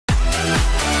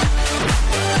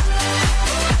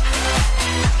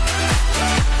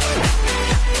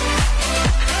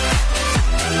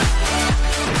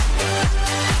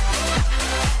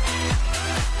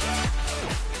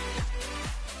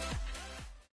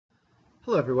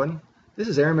Hello everyone, this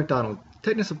is Aaron McDonald,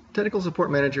 Technical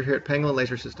Support Manager here at Pangolin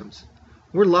Laser Systems.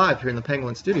 We're live here in the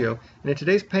Pangolin studio, and in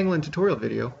today's Pangolin tutorial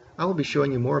video, I will be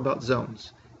showing you more about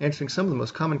zones, answering some of the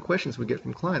most common questions we get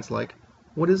from clients like,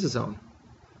 what is a zone?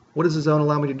 What does a zone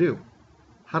allow me to do?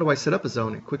 How do I set up a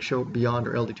zone in QuickShow Beyond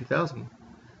or LD2000?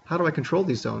 How do I control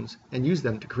these zones and use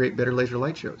them to create better laser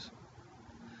light shows?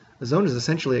 A zone is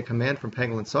essentially a command from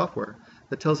Pangolin software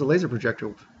that tells the laser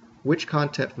projector which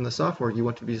content from the software you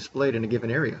want to be displayed in a given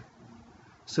area.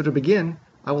 So to begin,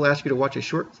 I will ask you to watch a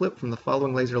short clip from the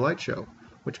following laser light show,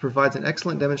 which provides an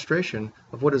excellent demonstration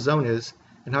of what a zone is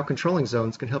and how controlling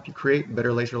zones can help you create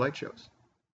better laser light shows.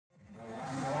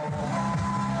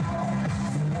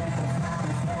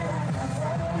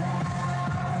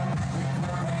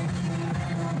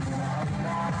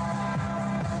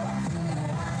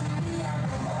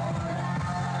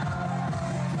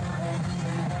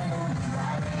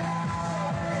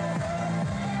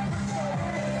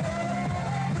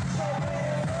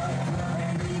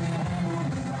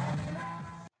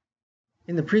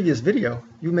 In the previous video,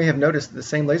 you may have noticed that the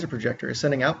same laser projector is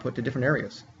sending output to different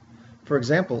areas. For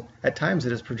example, at times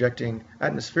it is projecting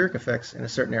atmospheric effects in a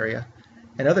certain area,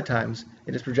 and other times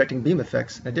it is projecting beam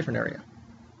effects in a different area.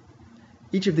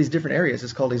 Each of these different areas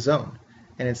is called a zone,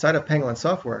 and inside of Pangolin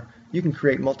software, you can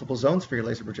create multiple zones for your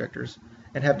laser projectors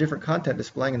and have different content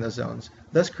displaying in those zones,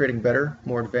 thus creating better,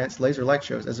 more advanced laser light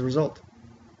shows as a result.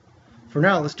 For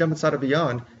now, let's jump inside of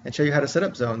Beyond and show you how to set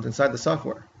up zones inside the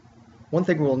software. One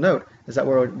thing we will note is that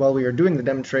while we are doing the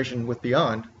demonstration with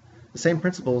Beyond, the same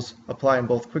principles apply in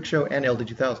both QuickShow and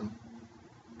LD2000.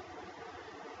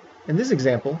 In this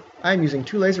example, I am using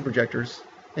two laser projectors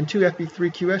and two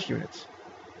FB3QS units.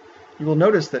 You will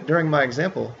notice that during my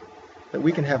example that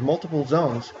we can have multiple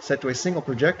zones set to a single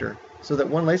projector so that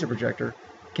one laser projector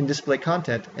can display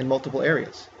content in multiple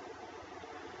areas.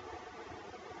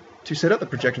 To set up the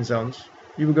projection zones,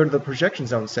 you will go to the projection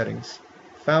zone settings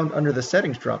found under the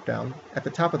Settings drop-down at the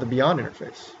top of the Beyond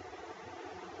interface.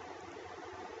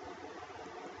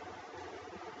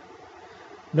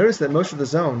 Notice that most of the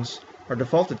zones are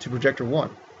defaulted to projector 1,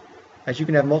 as you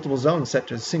can have multiple zones set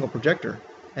to a single projector,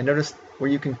 and notice where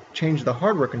you can change the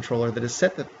hardware controller that is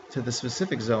set to the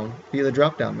specific zone via the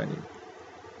drop-down menu.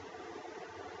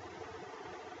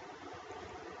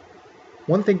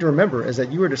 One thing to remember is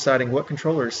that you are deciding what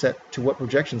controller is set to what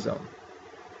projection zone.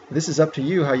 This is up to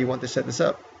you how you want to set this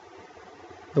up.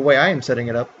 The way I am setting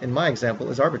it up in my example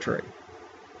is arbitrary.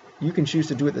 You can choose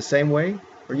to do it the same way,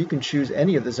 or you can choose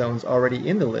any of the zones already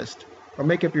in the list, or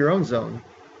make up your own zone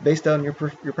based on your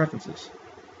preferences.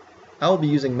 I will be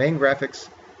using main graphics,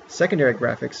 secondary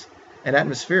graphics, and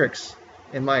atmospherics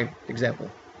in my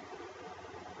example.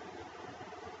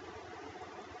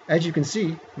 As you can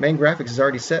see, main graphics is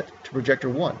already set to projector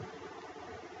 1,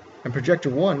 and projector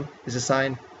 1 is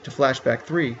assigned to flashback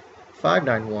 3,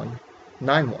 591,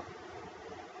 91.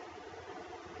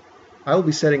 I will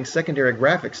be setting secondary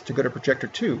graphics to go to projector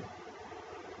 2.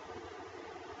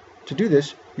 To do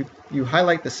this, you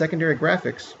highlight the secondary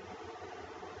graphics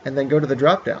and then go to the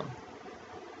drop-down.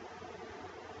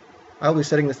 I will be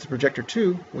setting this to projector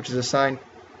 2, which is assigned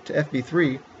to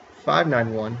FB3,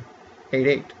 591,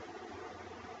 88.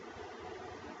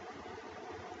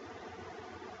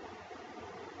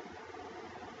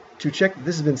 To check that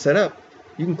this has been set up,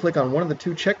 you can click on one of the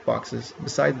two checkboxes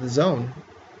beside the zone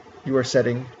you are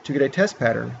setting to get a test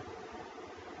pattern.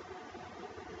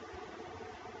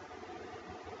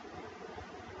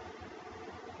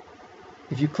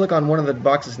 If you click on one of the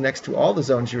boxes next to all the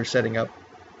zones you are setting up,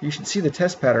 you should see the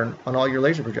test pattern on all your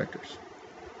laser projectors.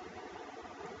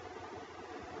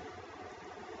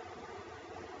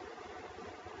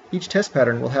 Each test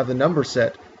pattern will have the number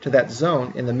set to that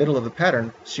zone in the middle of the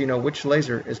pattern so you know which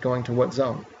laser is going to what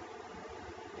zone.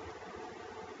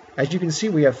 As you can see,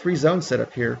 we have three zones set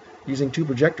up here using two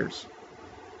projectors.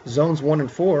 Zones 1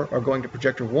 and 4 are going to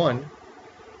projector 1,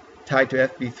 tied to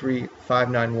FB3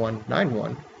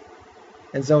 59191,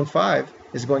 and zone 5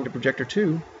 is going to projector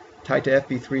 2, tied to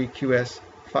FB3 QS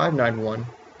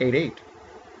 59188.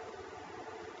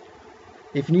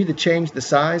 If you need to change the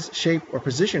size, shape, or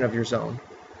position of your zone,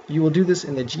 you will do this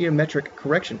in the Geometric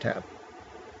Correction tab.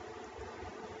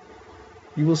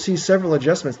 You will see several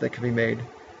adjustments that can be made,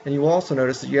 and you will also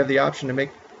notice that you have the option to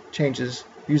make changes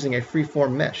using a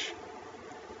freeform mesh.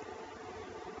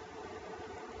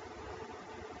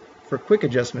 For quick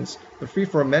adjustments, the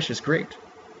freeform mesh is great.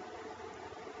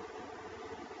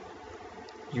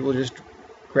 You will just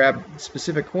grab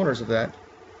specific corners of that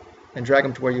and drag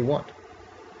them to where you want.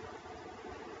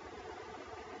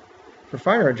 For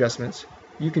finer adjustments,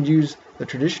 you can use the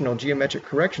traditional geometric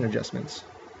correction adjustments.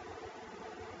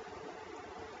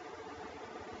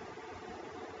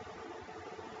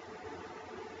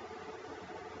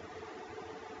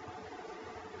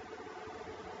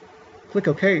 Click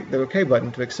the OK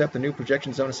button to accept the new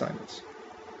projection zone assignments.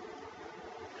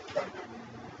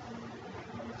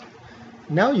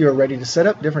 Now you are ready to set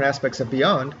up different aspects of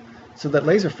Beyond so that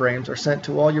laser frames are sent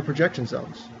to all your projection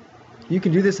zones. You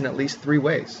can do this in at least 3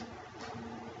 ways.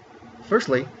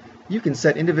 Firstly, you can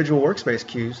set individual workspace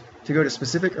queues to go to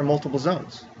specific or multiple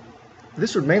zones.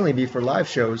 This would mainly be for live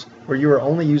shows where you are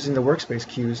only using the workspace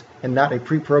queues and not a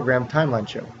pre-programmed timeline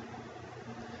show.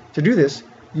 To do this,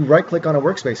 you right-click on a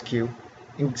workspace queue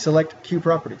and select Queue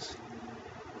Properties.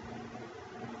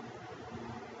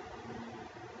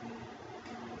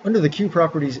 Under the Queue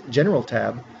Properties General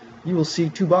tab, you will see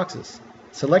 2 boxes,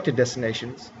 Selected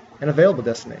Destinations and Available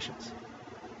Destinations.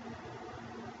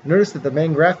 Notice that the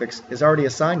main graphics is already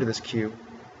assigned to this queue,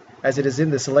 as it is in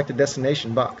the Selected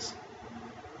Destination box.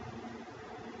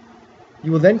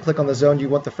 You will then click on the zone you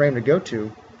want the frame to go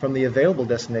to from the Available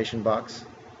Destination box.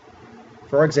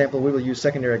 For our example, we will use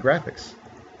Secondary Graphics,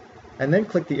 and then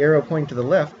click the arrow pointing to the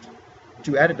left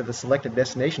to add it to the Selected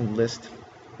Destination list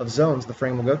of zones the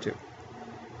frame will go to.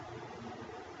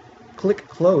 Click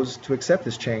Close to accept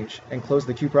this change and close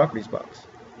the Queue Properties box.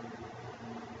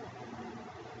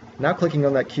 Now clicking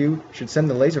on that queue should send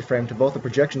the laser frame to both the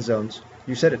projection zones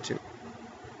you set it to.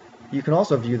 You can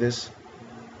also view this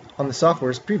on the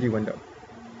software's preview window.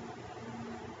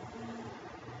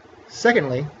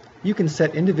 Secondly, you can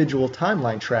set individual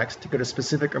timeline tracks to go to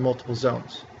specific or multiple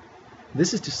zones.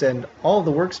 This is to send all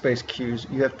the workspace queues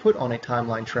you have put on a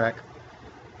timeline track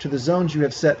to the zones you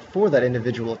have set for that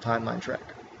individual timeline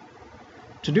track.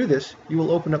 To do this, you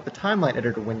will open up the Timeline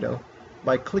Editor window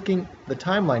by clicking the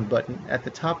Timeline button at the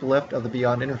top left of the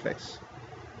Beyond interface.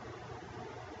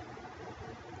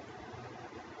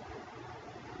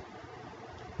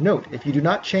 Note, if you do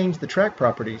not change the track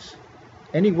properties,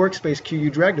 any workspace queue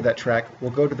you drag to that track will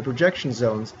go to the projection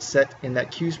zones set in that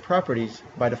queue's properties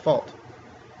by default.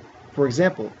 For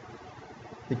example,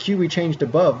 the queue we changed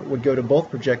above would go to both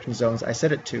projection zones I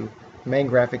set it to, Main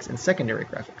Graphics and Secondary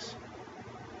Graphics.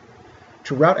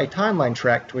 To route a timeline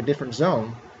track to a different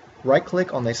zone,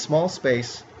 right-click on the small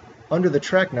space under the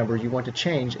track number you want to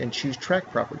change and choose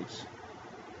Track Properties.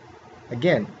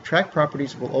 Again, Track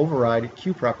Properties will override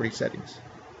Queue Property settings.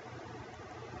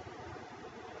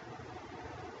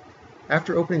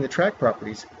 After opening the Track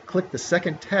Properties, click the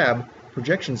second tab,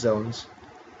 Projection Zones,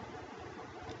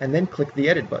 and then click the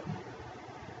Edit button.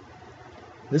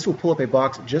 This will pull up a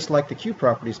box just like the Queue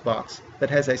Properties box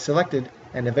that has a Selected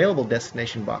and Available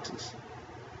Destination boxes.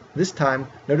 This time,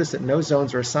 notice that no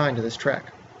zones are assigned to this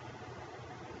track.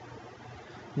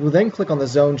 You will then click on the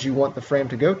zones you want the frame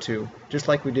to go to, just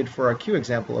like we did for our queue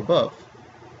example above.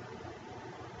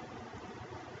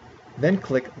 Then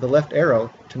click the left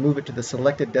arrow to move it to the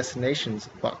Selected Destinations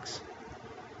box.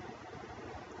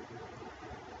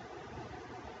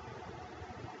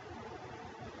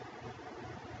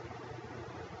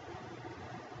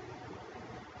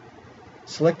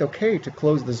 Select OK to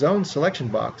close the Zone Selection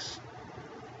box,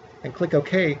 and click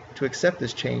OK to accept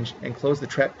this change and close the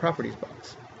Track Properties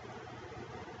box.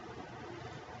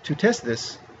 To test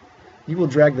this, you will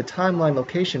drag the Timeline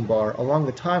location bar along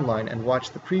the timeline and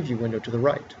watch the preview window to the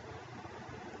right.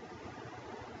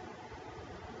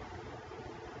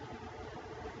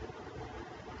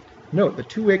 Note, the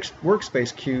 2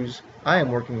 workspace queues I am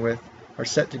working with are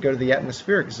set to go to the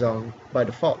atmospheric zone by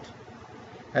default.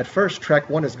 At first, Track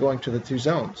 1 is going to the 2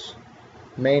 zones,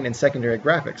 Main and Secondary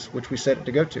Graphics, which we set it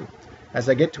to go to. As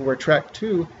I get to where Track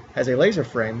 2 has a laser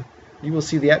frame, you will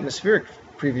see the atmospheric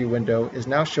preview window is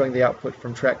now showing the output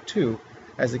from Track 2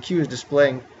 as the queue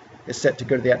is set to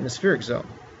go to the atmospheric zone,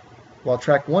 while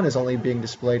Track 1 is only being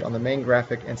displayed on the Main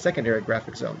Graphic and Secondary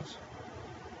Graphic zones.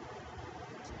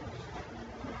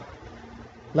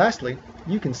 Lastly,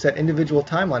 you can set individual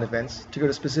timeline events to go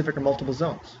to specific or multiple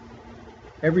zones.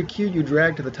 Every queue you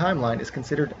drag to the timeline is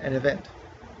considered an event.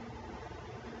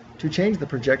 To change the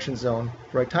projection zone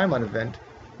for a timeline event,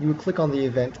 you would click on the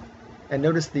event and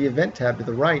notice the Event tab to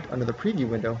the right under the preview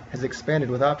window has expanded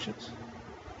with options.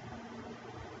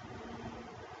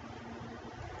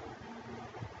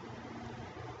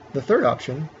 The third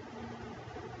option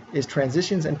is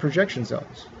Transitions and Projection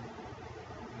Zones.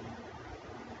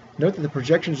 Note that the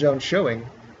projection zone showing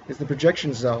is the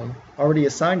projection zone already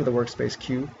assigned to the workspace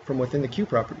queue from within the queue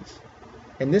properties,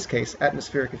 in this case,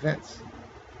 atmospheric events.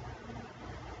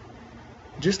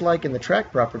 Just like in the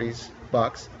Track Properties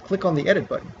box, click on the Edit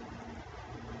button.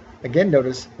 Again,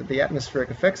 notice that the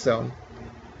atmospheric effects zone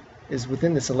is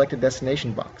within the Selected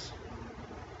Destination box.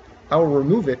 I will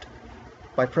remove it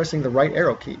by pressing the right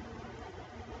arrow key.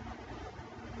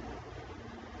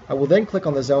 I will then click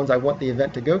on the zones I want the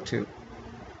event to go to,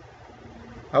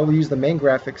 I will use the main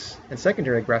graphics and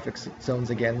secondary graphics zones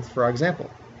again for our example.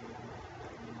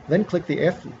 Then click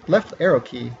the left arrow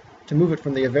key to move it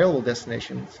from the available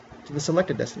destinations to the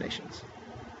selected destinations.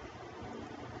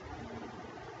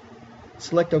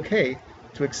 Select OK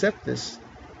to accept this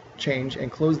change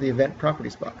and close the Event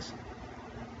Properties box.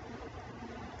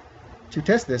 To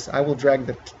test this, I will drag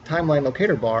the timeline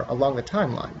locator bar along the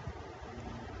timeline.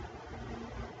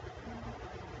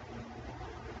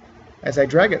 As I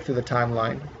drag it through the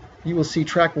timeline, you will see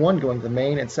track 1 going to the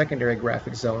main and secondary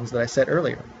graphic zones that I set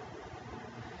earlier.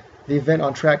 The event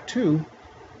on track 2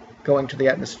 going to the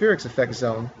atmospherics effect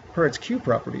zone per its Q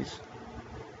properties,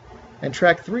 and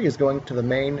track 3 is going to the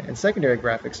main and secondary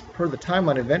graphics per the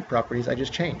timeline event properties I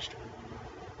just changed.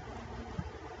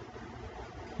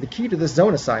 The key to this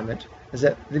zone assignment is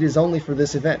that it is only for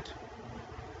this event.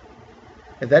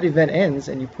 If that event ends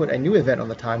and you put a new event on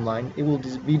the timeline, it will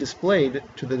be displayed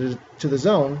to the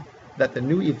zone that the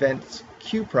new event's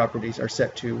Q properties are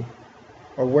set to,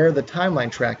 or where the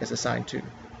timeline track is assigned to.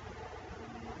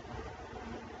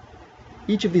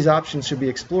 Each of these options should be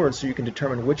explored so you can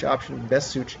determine which option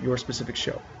best suits your specific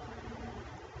show.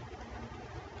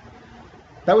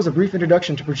 That was a brief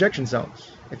introduction to projection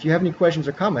zones. If you have any questions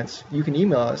or comments, you can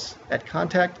email us at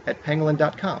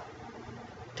contact@pangolin.com.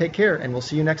 Take care, and we'll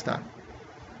see you next time.